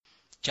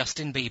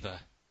Justin Bieber,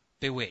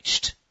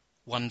 Bewitched,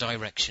 One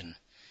Direction.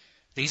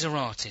 These are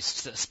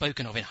artists that are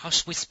spoken of in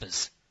hushed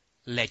whispers,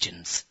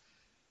 legends.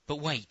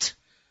 But wait,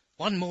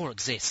 one more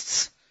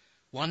exists,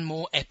 one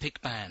more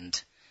epic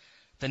band.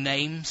 The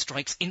name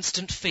strikes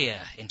instant fear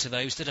into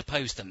those that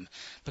oppose them,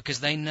 because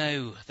they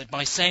know that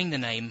by saying the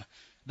name,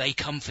 they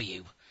come for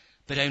you,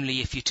 but only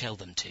if you tell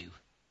them to.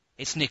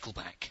 It's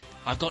Nickelback.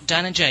 I've got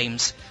Dan and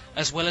James,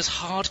 as well as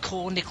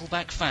hardcore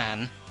Nickelback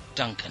fan,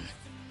 Duncan.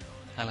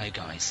 Hello,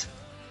 guys.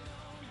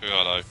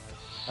 Hello.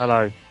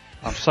 Hello.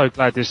 I'm so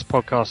glad this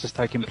podcast is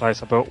taking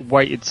place. I've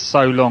waited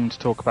so long to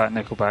talk about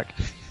Nickelback.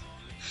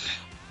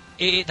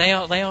 They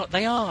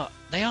are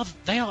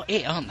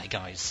it, aren't they,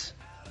 guys?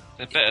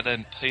 They're better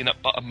than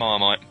peanut butter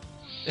Marmite.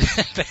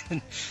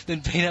 Better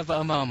than peanut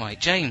butter Marmite.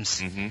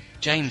 James. Mm-hmm.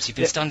 James, you've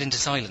been stunned into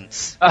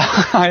silence.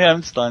 I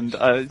am stunned.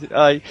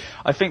 I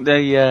think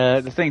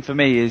the thing for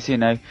me is,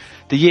 the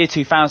year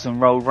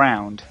 2000 rolled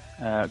round,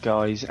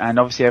 guys, and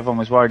obviously everyone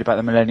was worried about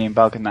the Millennium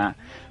Bug and that.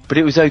 But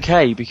it was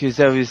okay because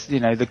there was,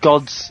 the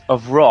gods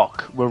of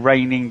rock were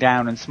raining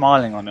down and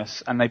smiling on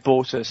us, and they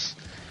brought us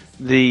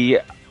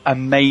the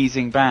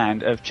amazing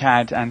band of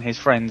Chad and his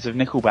friends of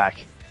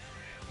Nickelback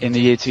in the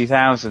year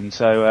 2000.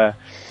 So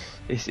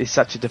it's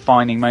such a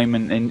defining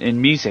moment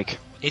in music.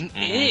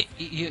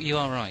 You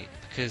are right,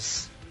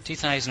 because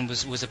 2000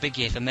 was a big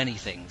year for many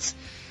things,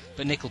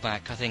 but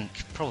Nickelback, I think,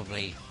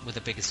 probably were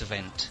the biggest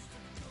event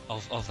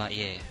of that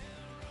year.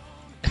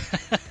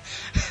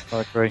 I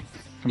agree.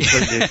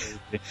 Completely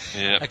agree.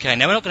 Yeah. Okay,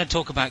 now we're not going to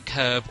talk about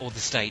Curb or The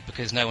State,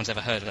 because no one's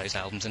ever heard of those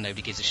albums and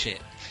nobody gives a shit.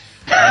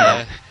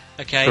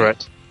 Okay.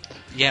 Correct.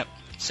 Yep.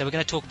 So we're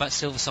going to talk about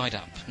Silver Side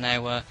Up.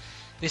 Now,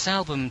 this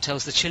album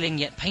tells the chilling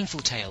yet painful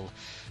tale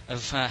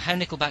of how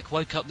Nickelback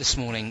woke up this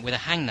morning with a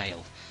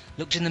hangnail,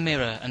 looked in the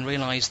mirror and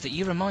realised that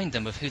you remind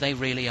them of who they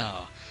really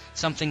are,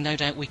 something no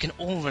doubt we can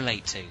all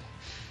relate to.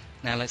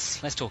 Now let's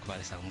talk about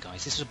this album,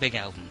 guys. This was a big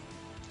album.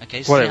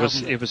 Okay. Well,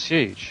 it was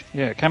huge.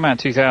 Yeah, it came out in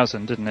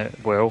 2000, didn't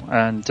it, Will?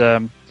 And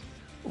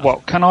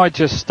can I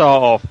just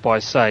start off by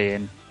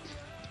saying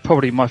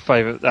probably my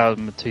favourite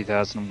album of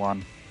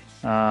 2001.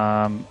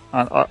 Can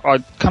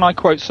I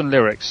quote some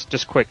lyrics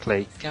just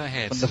quickly? Go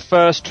ahead. From the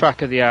first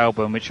track of the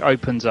album, which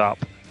opens up,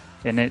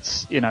 and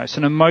it's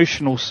an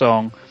emotional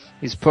song.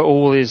 He's put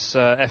all his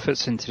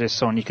efforts into this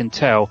song, you can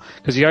tell,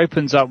 because he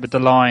opens up with the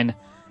line,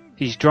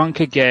 "He's drunk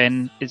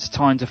again, it's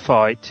time to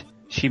fight.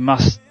 She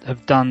must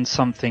have done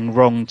something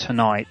wrong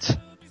tonight.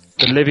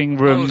 The living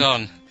room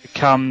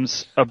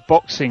becomes a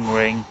boxing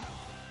ring.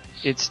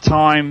 It's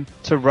time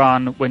to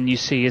run when you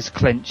see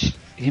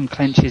him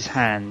clench his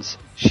hands.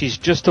 She's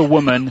just a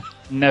woman,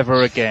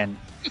 never again."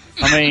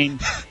 I mean,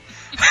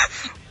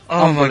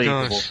 oh my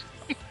unbelievable.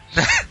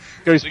 gosh.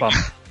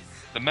 Goosebumps.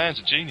 The man's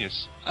a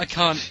genius. I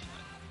can't.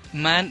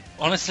 Man,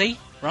 honestly,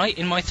 right,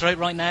 in my throat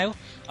right now,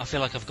 I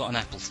feel like I've got an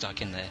apple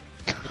stuck in there.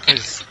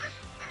 Because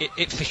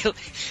it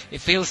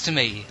feels to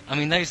me, I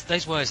mean,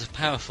 those words are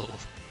powerful.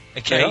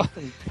 Okay?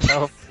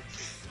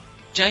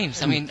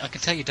 James, I mean, I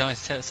can tell you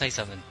guys to say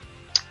something.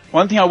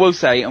 One thing I will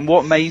say, and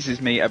what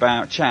amazes me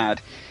about Chad,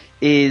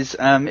 is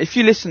if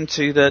you listen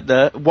to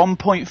the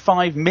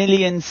 1.5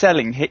 million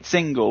selling hit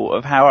single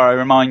of How I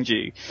Remind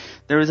You,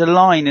 there is a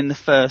line in the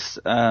first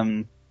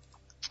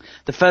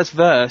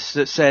verse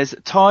that says,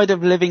 "Tired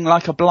of living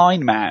like a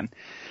blind man."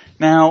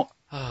 Now,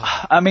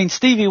 I mean,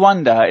 Stevie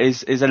Wonder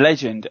is a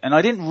legend, and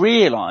I didn't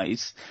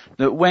realise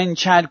that when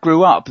Chad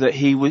grew up that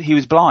he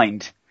was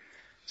blind.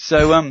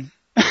 So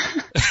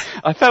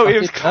I felt it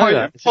was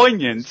quite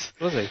poignant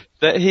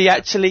that he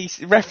actually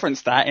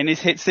referenced that in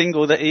his hit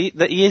single, that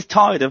he is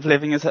tired of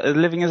living as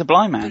a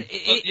blind man.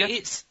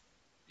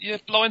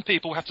 But blind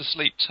people have to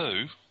sleep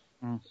too.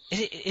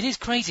 It is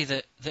crazy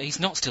that he's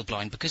not still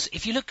blind, because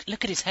if you look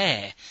at his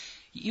hair,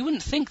 you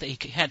wouldn't think that he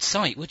had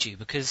sight, would you?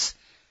 Because,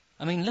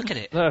 I mean, look at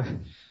it.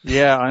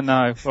 Yeah, I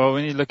know. Well,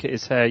 when you look at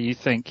his hair, you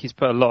think he's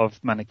put a lot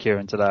of manicure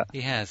into that.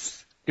 He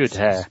has. Good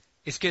hair.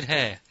 It's good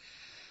hair.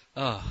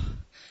 Oh.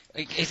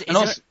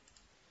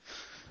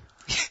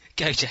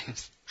 Go,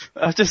 James.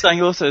 I was just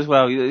saying also as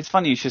well, it's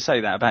funny you should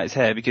say that about his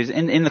hair, because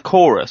in the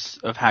chorus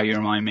of How You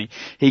Remind Me,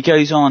 he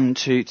goes on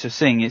to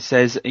sing,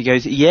 he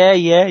goes, "Yeah,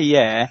 yeah,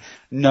 yeah,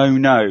 no,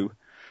 no."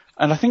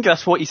 And I think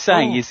that's what he's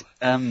saying is,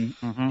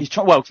 he's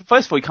trying, well,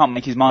 first of all, he can't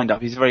make his mind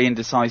up. He's a very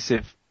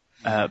indecisive,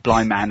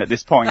 blind man at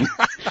this point.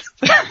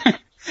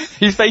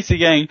 He's basically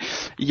going,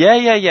 "Yeah,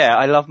 yeah, yeah,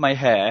 I love my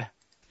hair."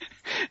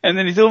 And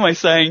then he's almost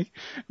saying,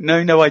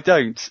 "No, no, I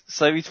don't."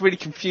 So he's really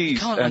confused. He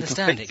can't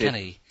understand it, can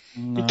he?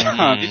 No. He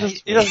can't.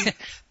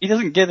 He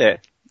doesn't get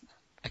it.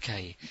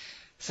 Okay.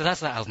 So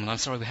that's that album. I'm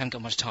sorry we haven't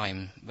got much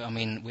time. But, I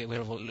mean, we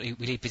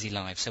lead busy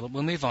lives. So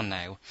we'll move on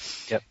now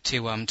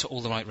to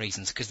All the Right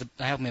Reasons, because the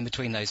album in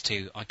between those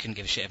two, I couldn't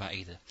give a shit about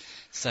either.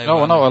 So,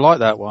 no, I like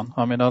that one.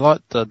 I mean, I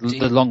like the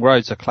Long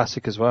Road's a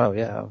classic as well,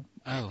 yeah.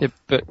 Oh. Yeah,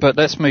 but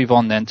let's move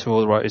on then to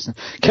All the Right Reasons.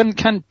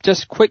 Can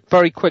just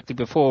very quickly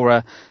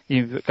before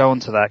you go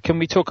on to that, can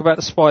we talk about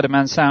the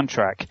Spider-Man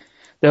soundtrack?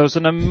 There was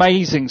an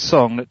amazing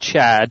song that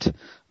Chad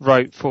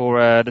wrote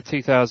for the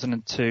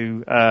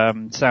 2002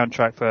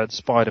 soundtrack for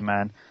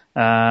Spider-Man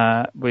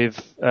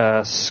with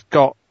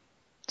Scott,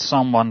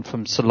 someone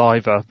from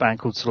Saliva, a band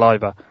called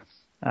Saliva.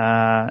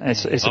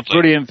 It's a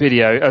brilliant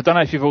video. I don't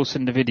know if you've all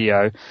seen the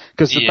video,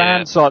 because the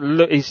band's like,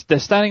 they're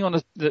standing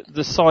on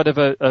the side of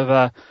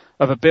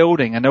a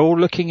building, and they're all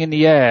looking in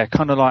the air,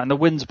 kind of like, and the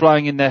wind's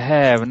blowing in their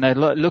hair, and they're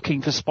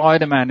looking for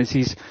Spider-Man as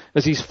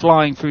he's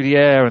flying through the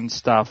air and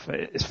stuff.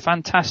 It's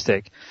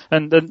fantastic.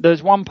 And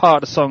there's one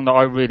part of the song that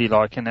I really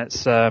like, and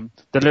it's the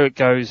lyric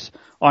goes,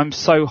 "I'm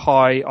so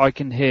high I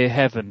can hear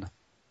heaven."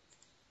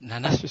 No.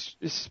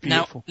 It's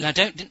beautiful. Now,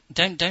 don't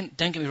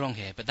get me wrong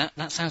here, but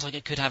that sounds like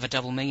it could have a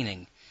double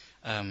meaning.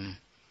 To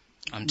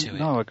it.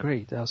 No, I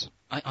agree. It does.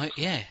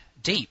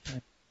 Deep,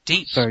 very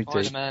deep.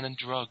 Spider-Man and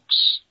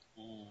drugs.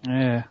 Ooh.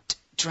 Yeah.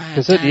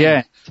 Because at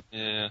the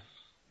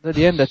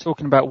end, they're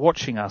talking about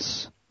watching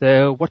us.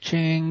 They're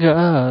watching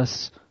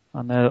us,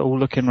 and they're all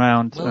looking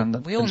round. Well,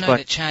 and we all know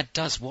that Chad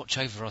does watch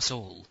over us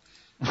all.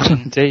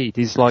 Indeed,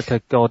 he's like a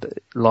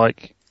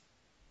god-like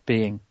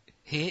being.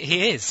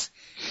 He is.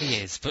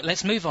 But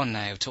let's move on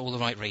now to All the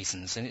Right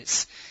Reasons, and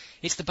it's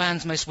the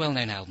band's most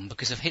well-known album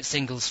because of hit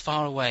singles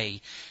Far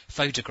Away,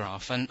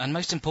 Photograph, and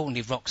most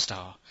importantly,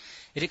 Rockstar.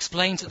 It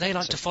explains that they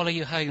like to follow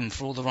you home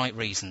for all the right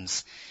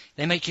reasons.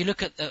 They make you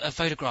look at a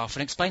photograph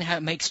and explain how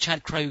it makes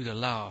Chad Kroeger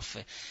laugh.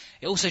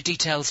 It also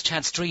details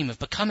Chad's dream of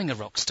becoming a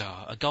rock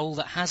star, a goal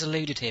that has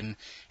eluded him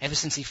ever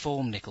since he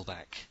formed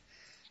Nickelback.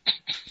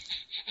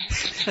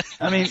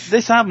 I mean,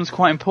 this album's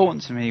quite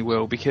important to me,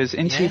 Will, because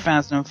in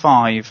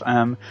 2005,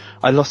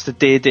 I lost a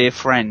dear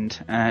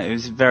friend. It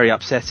was very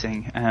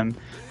upsetting.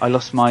 I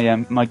lost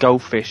my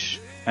goldfish,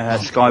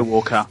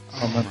 Skywalker.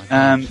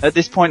 At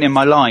this point in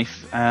my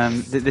life,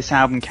 this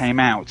album came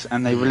out,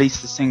 and they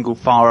released the single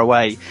Far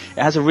Away.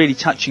 It has a really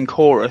touching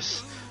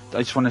chorus that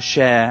I just want to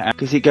share,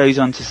 because it goes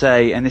on to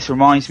say, and this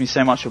reminds me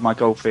so much of my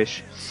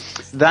goldfish,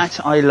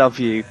 that I love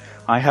you,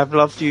 I have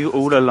loved you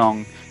all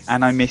along,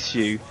 and I miss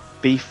you.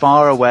 Be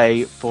far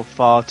away for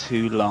far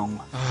too long.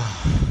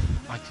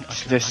 I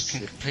can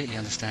completely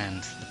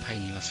understand the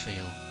pain you must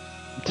feel.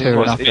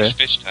 Tearing up here.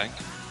 Fish tank.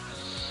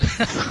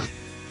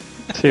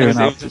 Tearing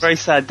up. It was a very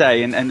sad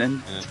day,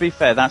 and to be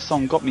fair, that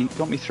song got me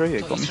through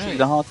it. Got me through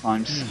the hard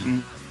times.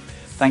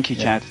 Thank you,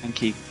 Chad.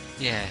 Thank you.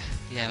 Yeah.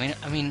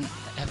 I mean,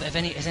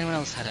 has anyone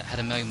else had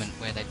a moment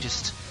where they've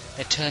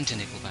turned to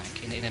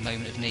Nickelback in a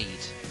moment of need?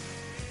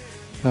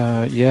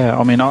 Yeah.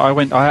 I mean,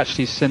 I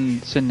actually seen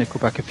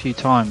Nickelback a few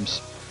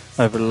times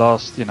over the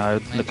last,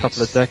 a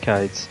couple of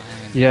decades.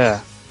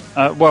 Yeah.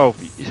 Well,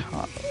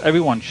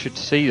 everyone should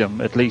see them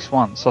at least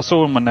once. I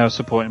saw them when they were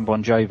supporting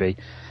Bon Jovi,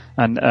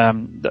 and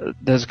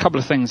there's a couple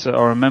of things that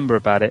I remember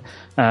about it.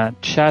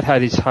 Chad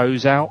had his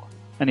hose out,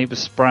 and he was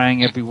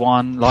spraying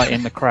everyone like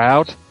in the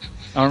crowd.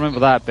 I remember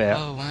that bit.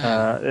 Oh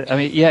wow! I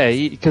mean, yeah,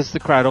 because the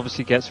crowd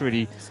obviously gets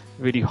really,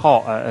 really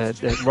hot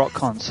at rock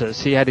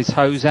concerts. He had his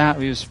hose out.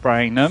 He was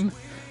spraying them.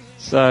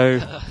 So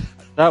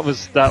that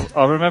was that.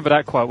 I remember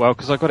that quite well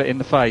because I got it in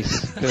the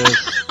face. It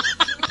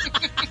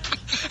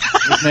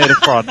was near the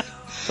front.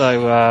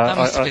 So that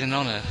must have been an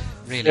honour,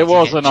 really. It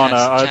was an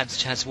honour.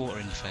 Chad's water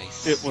in your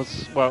face. It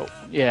was, well,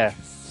 yeah.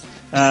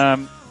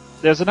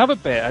 There's another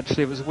bit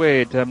actually. It was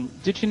weird.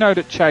 Did you know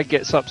that Chad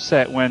gets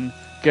upset when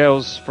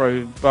girls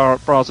throw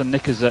bras and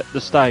knickers at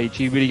the stage?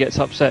 He really gets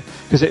upset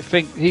because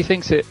he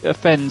thinks it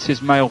offends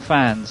his male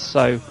fans.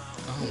 So.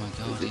 Oh my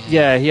God,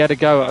 yeah, he had a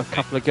go at a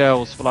couple of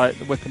girls for like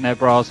whipping their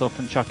bras off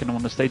and chucking them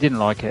on the stage. He didn't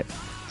like it,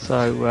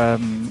 so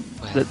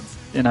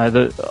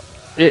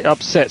it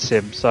upsets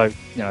him. So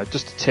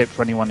just a tip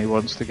for anyone who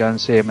wants to go and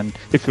see him. And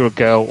if you're a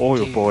girl or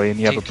you're a boy and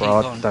you have a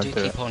bra, don't do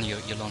it. Keep on your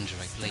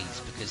lingerie,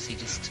 please, because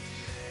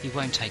he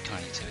won't take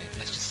kindly to it.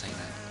 Let's just say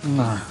that.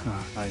 No.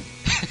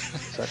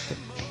 Exactly.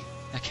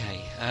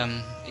 Okay.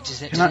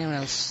 Does anyone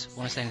else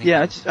want to say anything?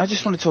 Yeah, I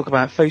just want to talk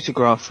about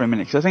Photograph for a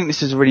minute, because I think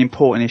this is a really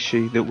important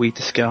issue that we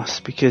discuss,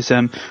 because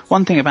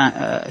one thing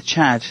about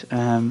Chad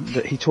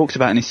that he talks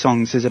about in his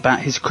songs is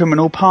about his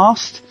criminal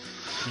past.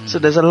 So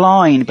there's a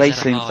line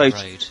basically in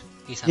Photograph.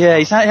 He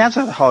has had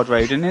a hard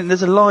road, and then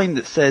there's a line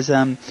that says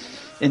in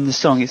the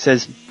song, it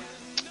says,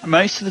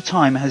 most of the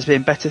time has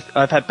been better.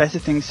 I've had better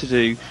things to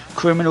do.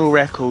 Criminal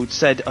record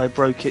said I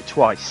broke it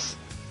twice.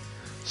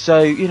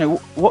 So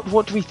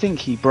what do we think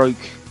he broke?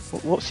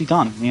 What's he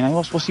done?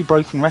 What's he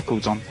broken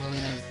records on? Well,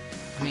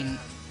 I mean,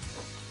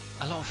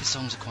 a lot of his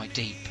songs are quite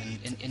deep,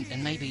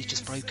 and maybe he's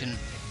just broken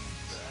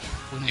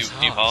women's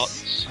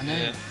hearts. I know.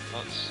 Yeah,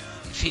 hearts.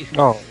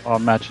 Oh, I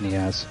imagine he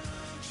has.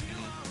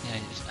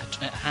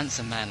 A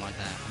handsome man like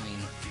that.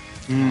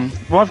 I mean.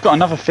 Well, I've got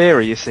another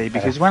theory, you see,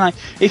 because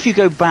if you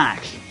go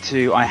back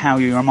to How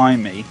You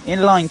Remind Me,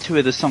 in line 2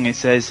 of the song it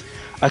says,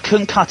 I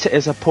couldn't cut it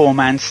as a poor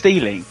man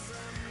stealing.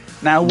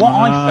 Now, what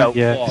I felt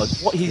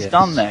was, what he's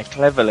done there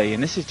cleverly,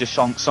 and this is just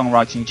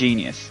songwriting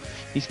genius,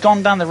 he's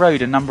gone down the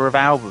road a number of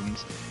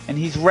albums, and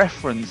he's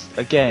referenced,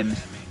 again,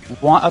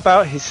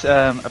 about his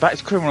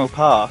criminal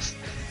past,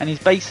 and he's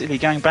basically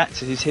going back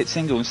to his hit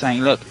single and saying,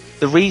 look,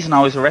 the reason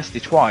I was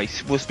arrested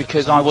twice was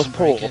because I was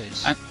poor,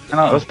 and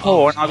I was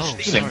poor and I was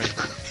stealing.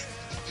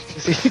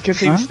 because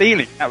he was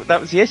stealing. That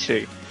was the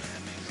issue.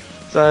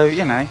 So,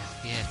 you know.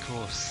 Yeah, of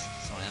course.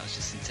 Sorry, that was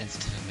just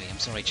insensitive of me. I'm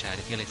sorry, Chad,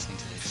 if you're listening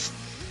to this.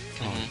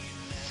 Come on.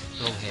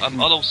 We're all here.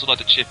 I'd also like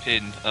to chip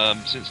in,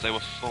 since they were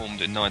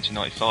formed in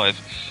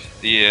 1995,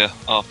 the year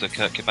after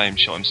Kurt Cobain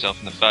shot himself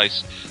in the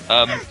face,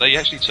 they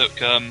actually took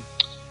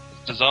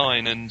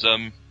design and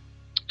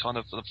kind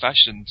of the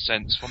fashion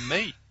sense from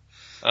me.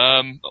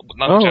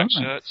 Lumberjack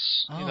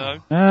shirts, you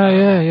know.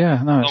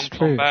 Yeah. No, it's long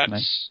true.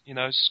 combats, you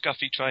know,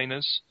 scuffy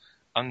trainers,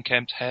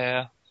 unkempt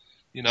hair,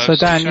 you know. So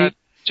Dan,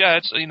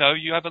 Chad, you know,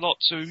 you have a lot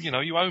to, you know,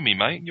 you owe me,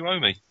 mate. You owe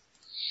me.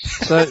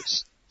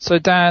 So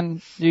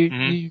Dan,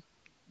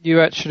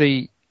 you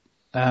actually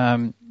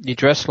you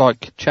dress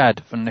like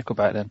Chad from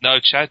Nickelback then? No,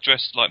 Chad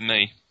dressed like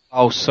me.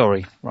 Oh,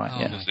 sorry. Right, Oh,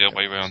 yeah. It's the other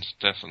way around,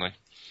 definitely.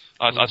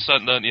 I've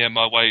certainly learned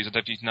my ways, and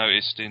if you've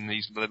noticed in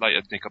the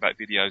later Nickelback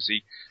videos,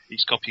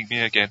 he's copying me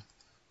again.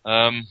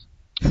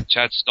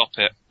 Chad, stop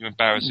it. You're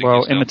embarrassing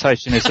yourself.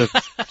 Imitation is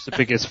the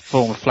biggest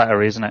form of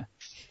flattery, isn't it?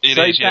 It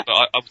is, yeah, but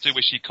I do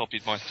wish he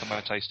copied my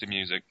taste in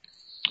music.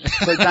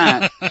 So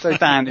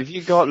Dan, have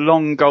you got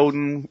long,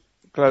 golden,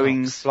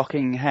 glowing,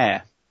 flocking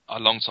hair? A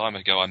long time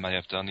ago I may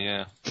have done,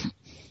 yeah.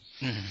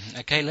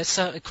 Okay, let's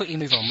quickly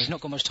move on. We've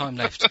not got much time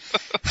left.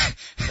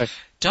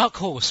 Dark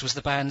Horse was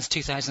the band's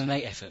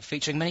 2008 effort,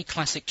 featuring many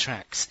classic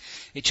tracks.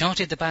 It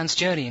charted the band's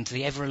journey into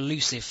the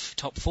ever-elusive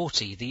Top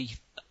 40,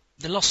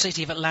 the lost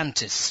city of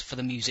Atlantis for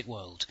the music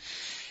world.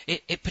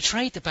 It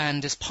portrayed the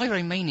band as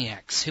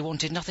pyromaniacs who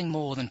wanted nothing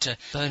more than to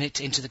burn it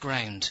into the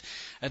ground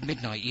at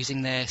midnight,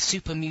 using their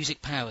super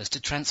music powers to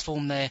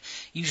transform their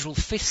usual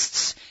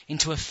fists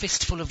into a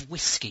fistful of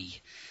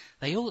whiskey.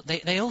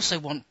 They also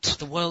want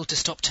the world to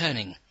stop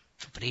turning,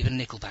 but even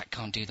Nickelback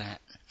can't do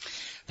that.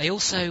 They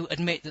also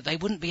admit that they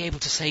wouldn't be able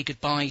to say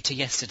goodbye to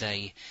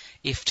yesterday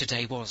if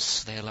today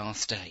was their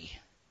last day.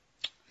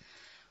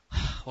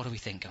 What do we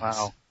think, guys?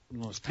 Wow,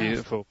 that's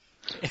beautiful.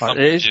 I'm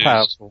It is confused.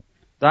 powerful.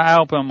 That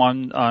album,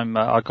 I'm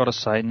I got to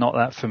say, not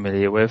that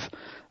familiar with.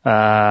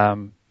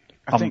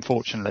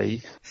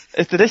 Unfortunately,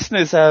 If the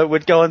listeners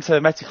would go onto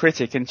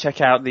Metacritic and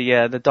check out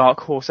the Dark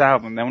Horse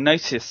album, they'll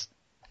notice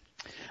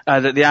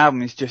that the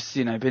album has just,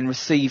 you know, been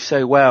received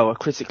so well,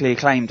 critically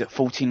acclaimed at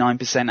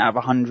 49% out of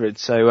 100.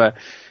 So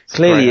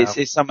clearly,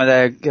 it's some of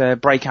their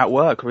breakout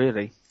work,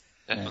 really.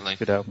 Definitely.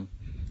 good album.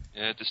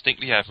 Yeah,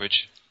 distinctly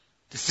average.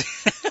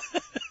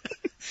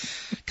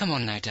 Come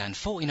on now, Dan.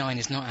 49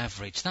 is not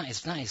average. That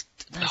is Oh, it's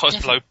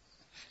definitely-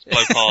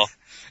 blow par.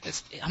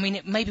 I mean,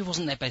 it maybe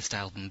wasn't their best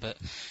album, but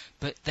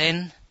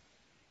then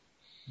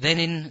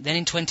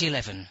in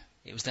 2011,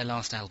 it was their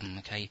last album.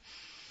 Okay,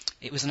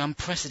 it was an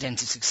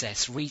unprecedented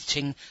success,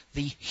 reaching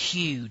the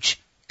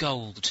huge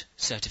gold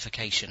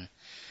certification.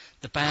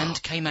 The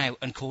band came out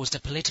and caused a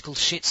political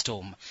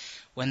shitstorm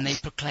when they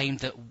proclaimed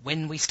that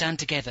when we stand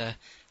together,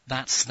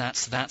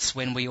 that's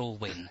when we all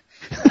win.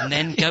 And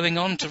then going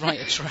on to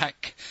write a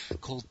track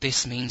called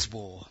 "This Means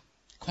War."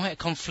 Quite a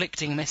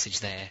conflicting message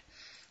there.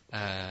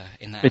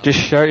 In that It just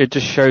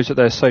shows that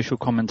they're social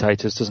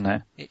commentators, doesn't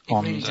it? It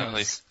on- really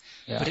does.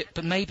 Yeah.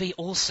 But maybe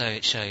also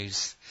it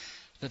shows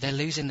that they're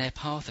losing their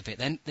path a bit.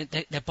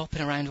 They're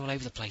bopping around all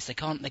over the place. They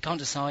can't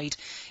decide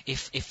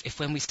if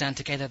when we stand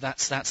together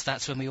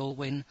that's when we all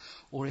win,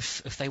 or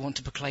if they want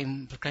to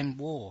proclaim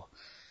war.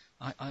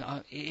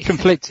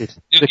 Conflicted.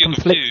 You're They're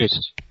conflicted.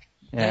 confused.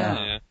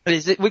 Yeah.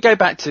 Yeah. We go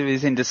back to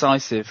his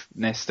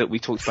indecisiveness that we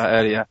talked about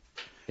earlier.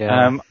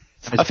 Yeah.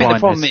 I think the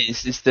problem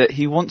is that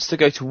he wants to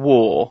go to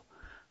war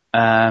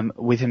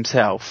with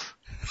himself.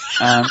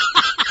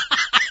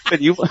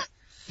 But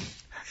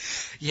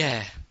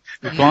Yeah.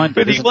 blind,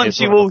 but he wants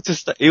you all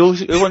to he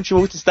wants you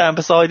all to stand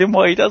beside him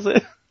while he does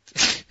it.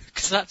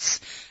 Because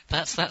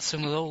that's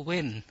when we'll all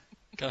win,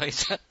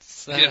 guys.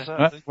 That's, Yeah, That's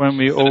exactly. when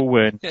we all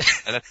win. And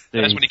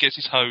that's when he gets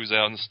his hose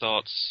out and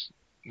starts.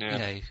 Yeah. you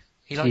know,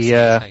 he likes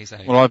Yeah. to say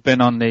so. Well, I've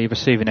been on the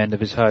receiving end of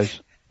his hose.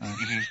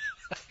 Mhm.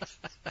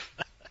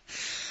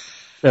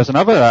 There's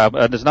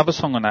another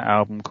song on that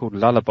album called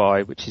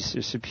Lullaby, which is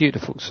it's a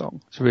beautiful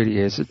song. It really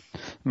is. It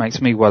makes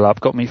me well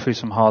up, got me through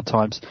some hard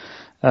times.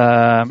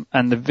 And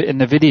in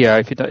the video,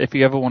 if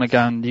you ever want to go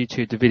on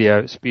YouTube, the video,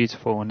 it's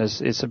beautiful, and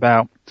it's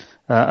about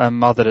a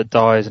mother that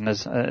dies, and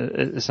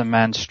there's a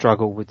man's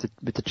struggle with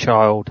the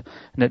child,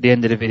 and at the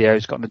end of the video,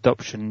 he's got an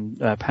adoption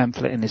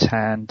pamphlet in his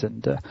hand,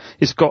 and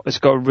it's got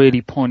a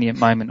really poignant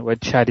moment where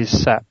Chad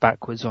is sat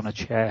backwards on a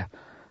chair,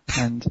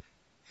 and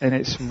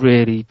it's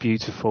really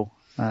beautiful.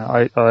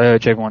 I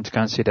urge everyone to go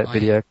and see that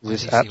video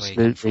because it's I do see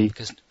where you come from, absolutely.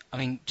 because, I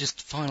mean,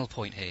 just final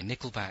point here,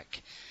 Nickelback.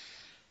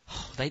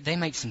 They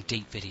make some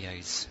deep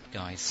videos,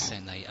 guys,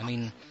 don't they? I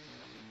mean,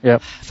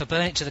 Yep. for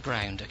Burn It to the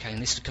Ground, okay,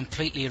 and this is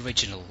completely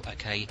original,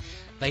 okay.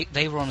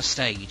 They were on a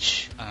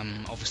stage,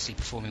 obviously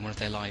performing one of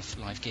their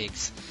live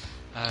gigs.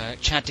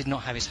 Chad did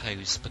not have his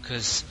hose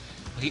because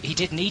he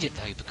did need it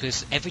though,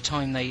 because every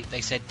time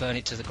they said "Burn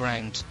It to the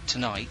Ground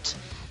tonight,"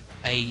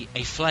 a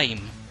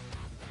flame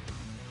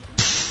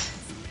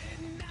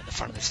at the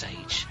front of the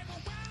stage.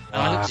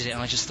 And I looked at it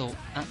and I just thought,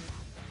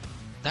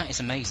 that is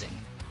amazing.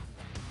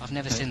 I've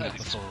never seen that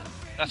before.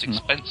 That's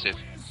expensive.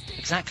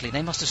 Exactly.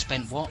 They must have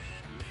spent what,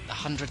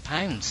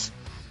 £100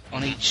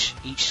 on each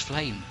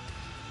flame,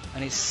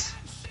 and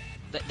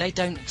they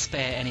don't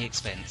spare any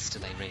expense, do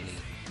they? Really,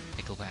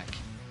 Nickelback?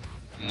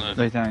 No.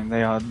 They don't.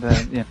 They are.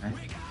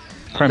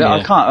 Premier.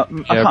 I can't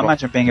Yeah, but-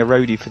 imagine being a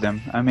roadie for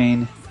them. I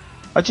mean,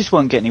 I just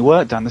wouldn't get any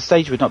work done. The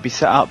stage would not be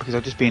set up because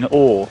I'd just be in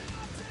awe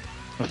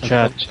Of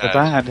Chad. of the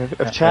band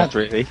of Chad,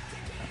 really.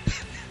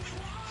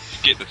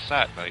 Get the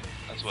sack, mate.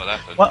 That's what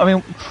happened. Well, I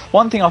mean,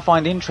 one thing I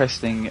find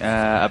interesting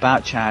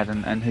about Chad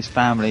and his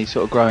family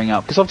sort of growing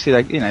up, because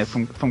obviously they,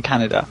 from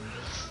Canada,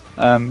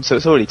 so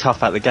it's already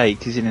tough out the gate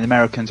because the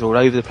Americans are all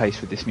over the place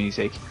with this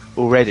music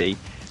already.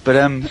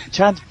 But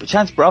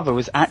Chad's brother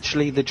was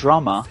actually the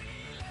drummer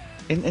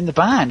in the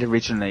band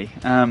originally.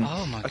 Oh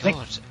my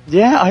God!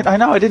 Yeah, I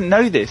know. I didn't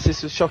know this.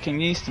 This was shocking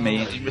news to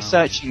me. Oh, In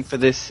researching for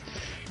this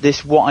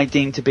what I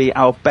deem to be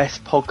our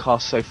best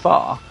podcast so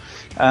far.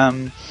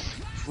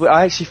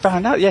 I actually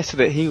found out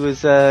yesterday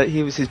that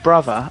he was his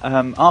brother.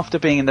 After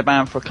being in the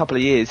band for a couple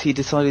of years, he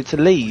decided to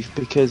leave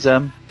because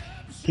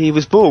he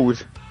was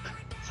bald.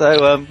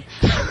 So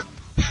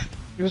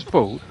He was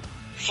bald.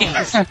 He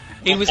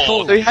was Oh.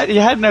 bald. so he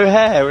had no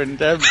hair,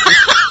 and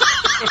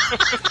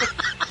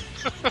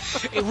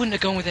It wouldn't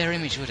have gone with their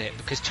image, would it?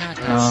 Because Chad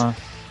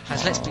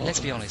has let's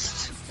be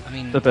honest. I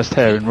mean, The best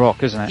hair in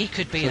rock, isn't he it?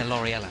 could be in a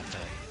L'Oreal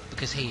advert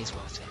because he is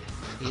worth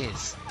it. He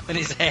is, and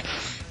his hair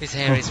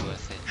is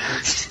worth it.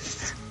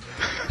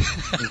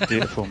 He's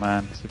beautiful,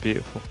 man. It's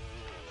beautiful.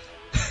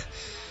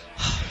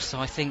 So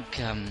I think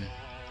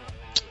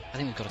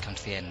we've got to come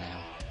to the end now.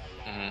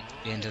 Mhm.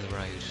 The end of the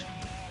road.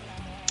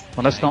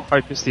 Well, let's not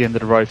hope it's the end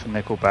of the road for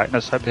Nickelback.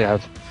 Let's hope they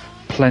have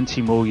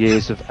plenty more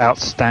years of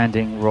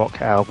outstanding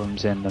rock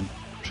albums in them.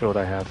 I'm sure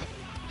they have.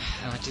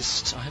 And I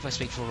hope I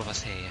speak for all of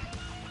us here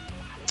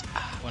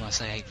when I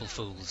say April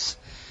Fools.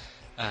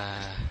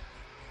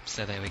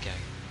 So there we go.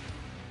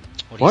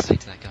 What do you What? say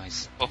to that,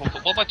 guys? What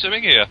am I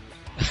doing here?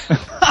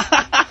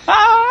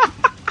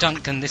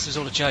 Duncan, this was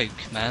all a joke,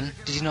 man.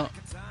 Did you not?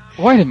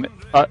 Wait a minute.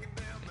 I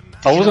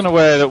you wasn't not-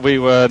 aware that we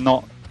were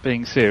not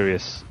being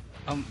serious.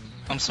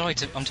 I'm sorry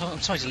to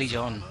lead you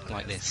on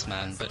like this,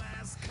 man, but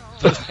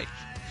like,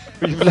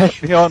 You've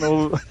led me on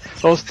all.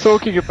 I was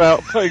talking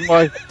about putting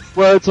my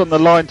words on the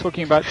line,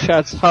 talking about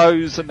Chad's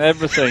hose and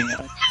everything.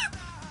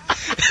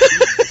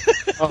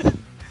 Oh,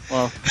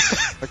 well,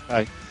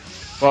 okay.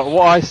 But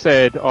what I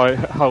said,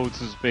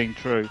 holds as being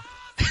true.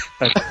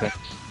 Okay.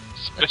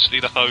 Especially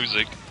the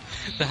hosing.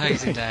 the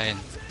hosing down.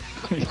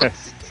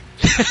 Yes.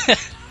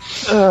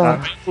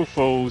 April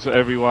Fools,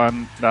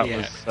 everyone. That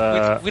Yeah.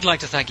 was. We'd like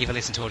to thank you for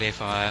listening to Audio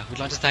Fire. We'd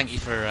like to thank you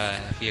for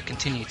your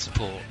continued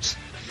support,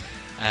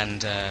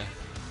 and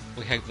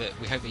we hope that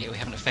we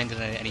haven't offended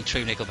any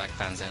true Nickelback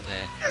fans out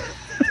there.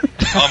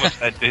 I'm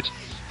offended.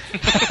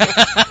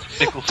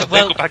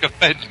 Well- Nickelback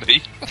offend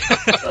me.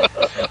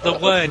 The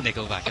word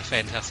Nickelback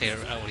offends us here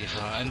at Audio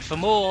Fire. And for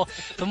more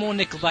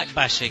Nickelback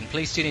bashing,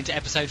 please tune into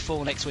episode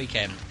 4 next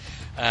weekend.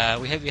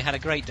 We hope you had a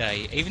great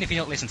day. Even if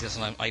you're not listening to us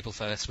on April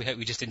 1st, we hope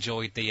you just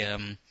enjoyed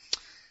the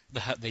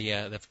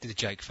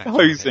joke factor.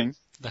 hosing.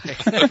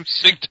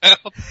 Hosing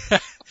down.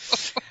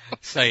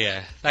 So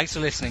yeah, thanks for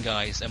listening,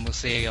 guys, and we'll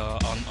see you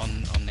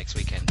on next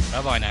weekend.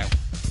 Bye bye now.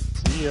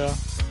 See ya.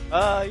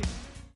 Bye.